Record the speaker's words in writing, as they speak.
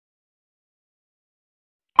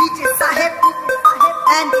DJ Sahib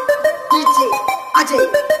and DJ Ajay.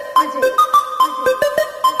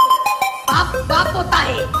 बाप बाप होता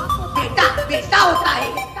है, बेटा बेटा होता है,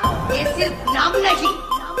 ये सिर्फ नाम नहीं,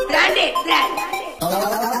 ब्रांड है brand.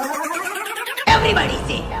 Everybody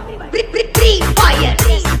say free fire,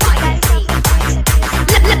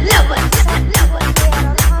 lover,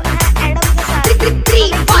 free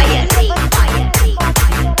fire,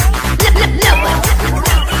 lover.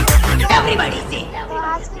 Everybody say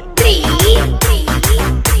free fire.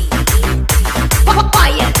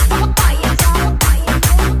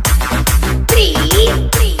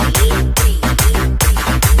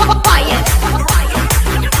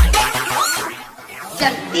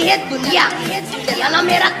 चलती है दुनिया, चलाना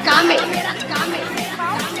मेरा काम है,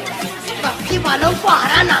 पबजी वालों को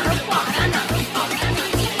हराना,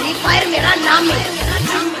 फ्री फायर मेरा नाम है।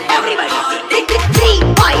 Everybody free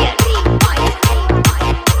fire,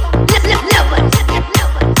 lover, free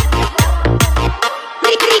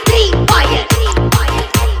fire,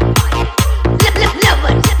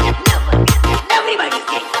 lover, everybody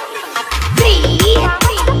से फ्री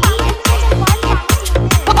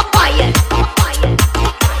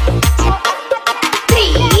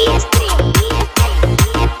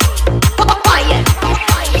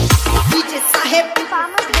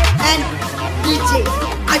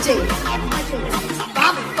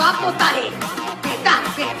बाप बाप होता है, बेटा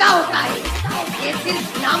बेटा होता है, ये सिर्फ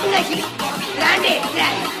नाम नहीं, ब्रांड है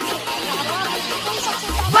brand.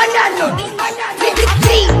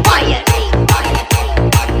 Free fire,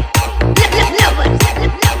 lover,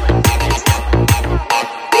 free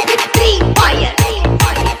fire,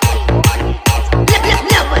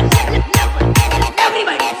 lover,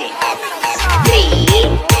 everybody से फ्री फायर,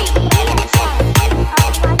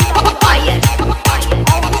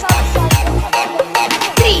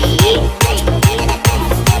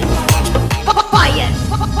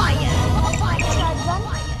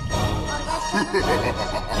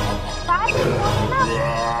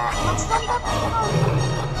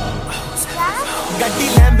 ਗੱਡੀ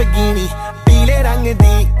ਲੈਂਬਗੀਨੀ ਪੀਲੇ ਰੰਗ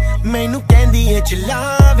ਦੀ ਮੈਨੂੰ ਕਹਿੰਦੀ ਏ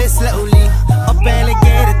ਚਲਾਵੇ ਸਲੋਲੀ ਉਹ ਪਹਿਲੇ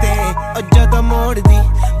ਗੇਰ ਤੇ ਉਹ ਜਦੋਂ ਮੋੜਦੀ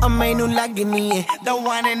ਉਹ ਮੈਨੂੰ ਲੱਗਨੀ ਏ the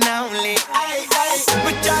one and only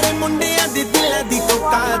ਵਿਚਾਰੇ ਮੁੰਡਿਆਂ ਦੇ ਦਿਲਾਂ ਦੀ ਤੂੰ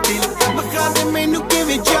ਕਾਤਿਲ ਬਖਾ ਦੇ ਮੈਨੂੰ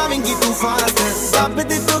ਕਿਵੇਂ ਜਾਵੇਂਗੀ ਤੂੰ ਫਾਸਟ ਰੱਬ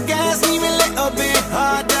ਦੇ ਤੋਂ ਗੈਸ ਨਹੀਂ ਮਿਲੇ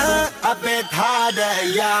a bit harder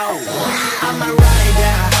yo I'm a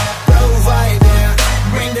rider provider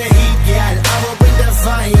bring the heat girl I will bring the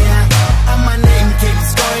fire and my name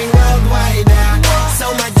keeps going worldwide so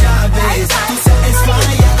my job is to satisfy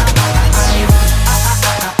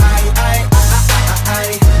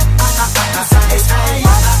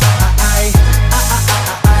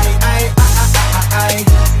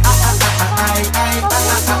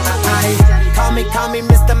Call me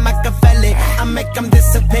Mr. Machiavelli I make them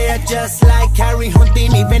disappear just like Harry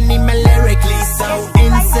Houdini Benny me lyrically so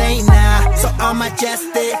insane now So I'm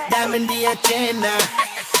majestic, diamond the agenda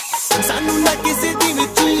Sanu na kisi di vi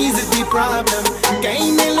cheese di problem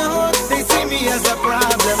Kahin look, they see me as a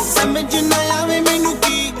problem Samajh na aave mainu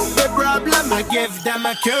ki the problem I give them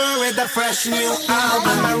a cure with a fresh new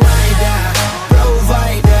album I'm a rider,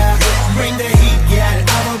 provider Bring the heat, girl,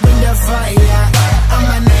 I will bring the fire And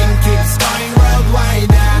my name keeps going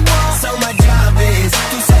worldwide So my job is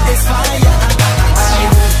to satisfy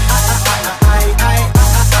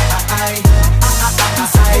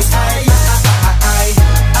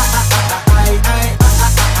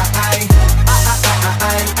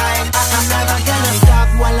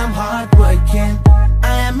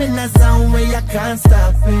in a zone where I can't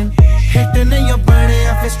stop it Hitting in your body,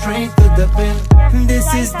 I feel straight to the pin This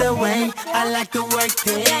is the way I like to work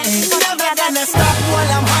it Never gonna stop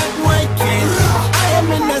while I'm hard working I am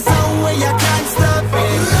in a zone where I can't stop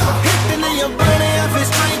it Hitting in your body, I feel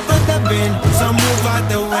straight to the pin So move out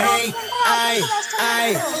the way I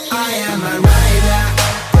am a rider,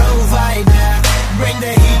 provider Bring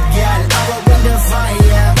the heat, girl, I will bring the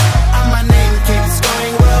fire And my name keeps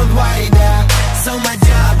going worldwide So my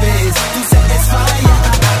job is to satisfy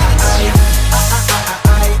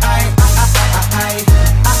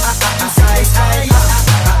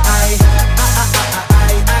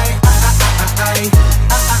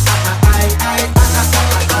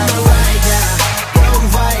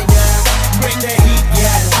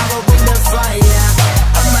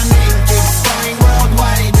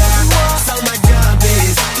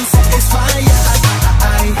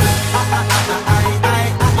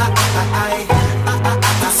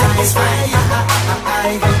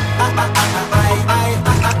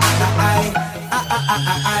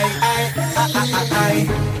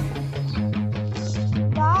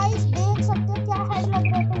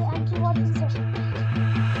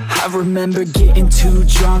I remember getting too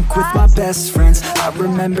drunk with my best friends. I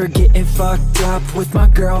remember getting fucked up with my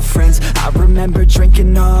girlfriends. I remember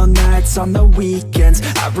drinking all nights on the weekends.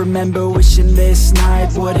 I remember wishing this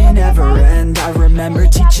night wouldn't ever end. I remember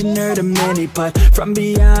teaching her to mini, but from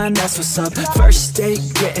beyond, that's what's up. First date,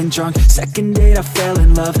 getting drunk. Second date, I fell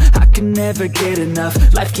in love. I can never get enough.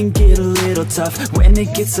 Life can get a little tough when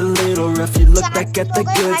it gets a little rough. You look back at the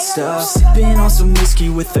good stuff. Sipping on some whiskey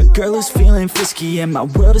with a girl who's feeling frisky, and my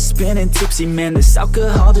world is spinning tipsy. Man, this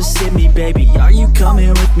alcohol just hit me, baby. Are you coming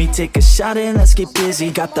with me? Take a shot and let's get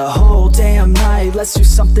busy. Got the whole damn night, let's do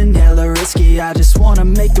something hella risky. I just wanna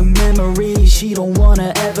make a memory. She don't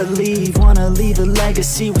wanna ever leave, wanna leave a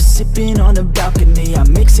legacy. We're sipping on the balcony.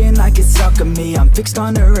 I'm mixing like it's alchemy. I'm fixed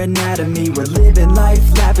on her anatomy. We're living life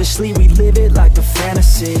lavishly. We live it like a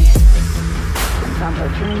fantasy. Sometimes I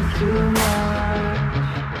drink too much.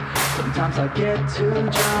 Sometimes I get too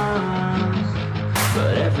drunk.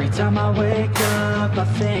 But every time I wake up, I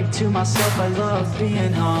think to myself, I love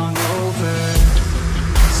being hungover.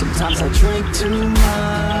 Sometimes I drink too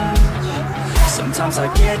much. Sometimes I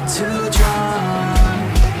get too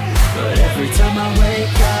drunk. But every time I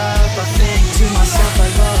wake up, I think to myself, I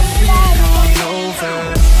love being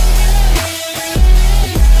hungover.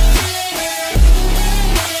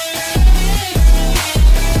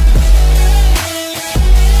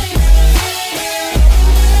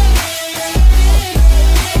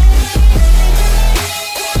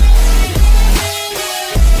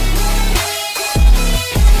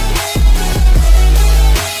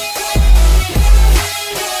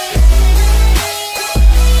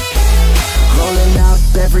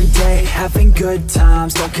 Every day, having good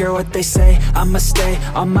times. Don't care what they say, I'ma stay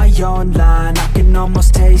on my own line. I can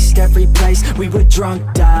almost taste every place we were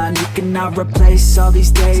drunk down. You cannot replace all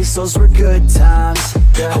these days, those were good times.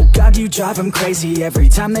 Oh God, you drive them crazy every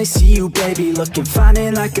time they see you, baby. Looking fine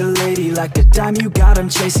and like a lady, like a dime you got them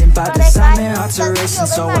chasing. By design their hearts are racing,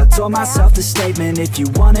 so I told myself the statement: if you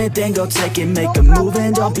want it, then go take it. Make a move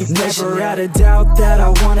and don't be patient. Never had a doubt that I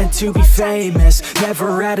wanted to be famous.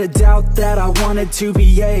 Never had a doubt that I wanted to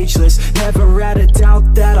be ageless. Never had a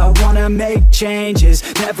doubt that I wanna make changes.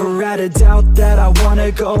 Never had a doubt that I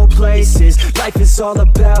wanna go places. Life is all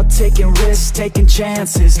about taking risks, taking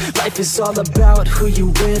chances. Life is all about who you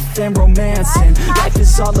with and romancing. Life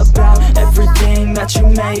is all about everything that you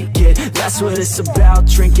make it. That's what it's about.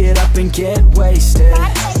 Drink it up and get wasted.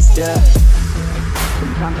 Yeah.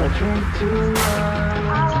 Sometimes I drink too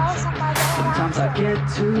much. Sometimes I get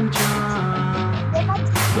too drunk.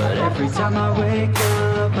 But every time I wake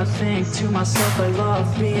up, I think to myself, I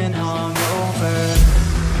love being hungover.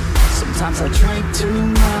 Sometimes I drink too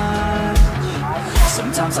much.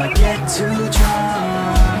 Sometimes I get too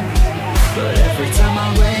drunk. But every time I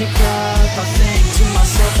wake up, I think to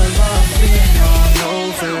myself, I love being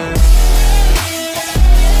hungover.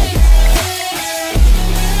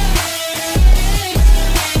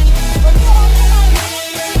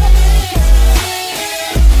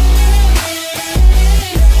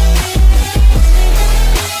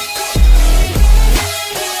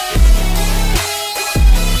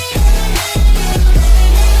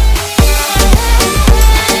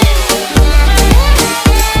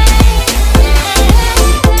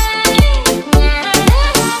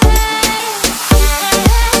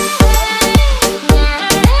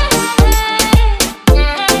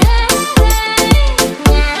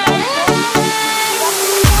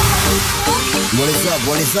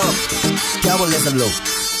 What is up? क्या बोल रहे सब लोग?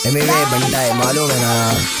 MMA बंटा है, मालूम है ना?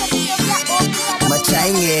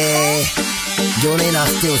 मचाएंगे, जो नहीं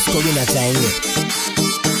नाचते उसको भी नचाएंगे.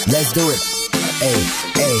 Let's do it. Hey,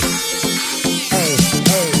 hey, hey,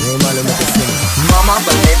 hey. नहीं मालूम है किससे? मामा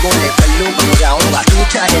बल्ले बोले पल्लू बन जाऊंगा. तू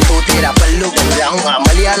चाहे तो तेरा पल्लू बन जाऊंगा.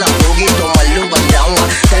 मलयालम होगी तो मल्लू बन जाऊंगा.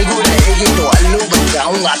 तेलुगु रहेगी तो अल्लू बन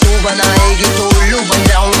जाऊंगा. तू बनाएगी तो उल्लू बन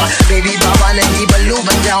जाऊंगा. बेबी बाबा नहीं बल्लू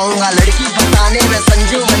बन जाऊंगा. लड़की बताने में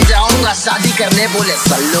संजू बन जाऊंगा. शादी करने बोले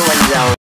सल्लू बन जाऊंगा.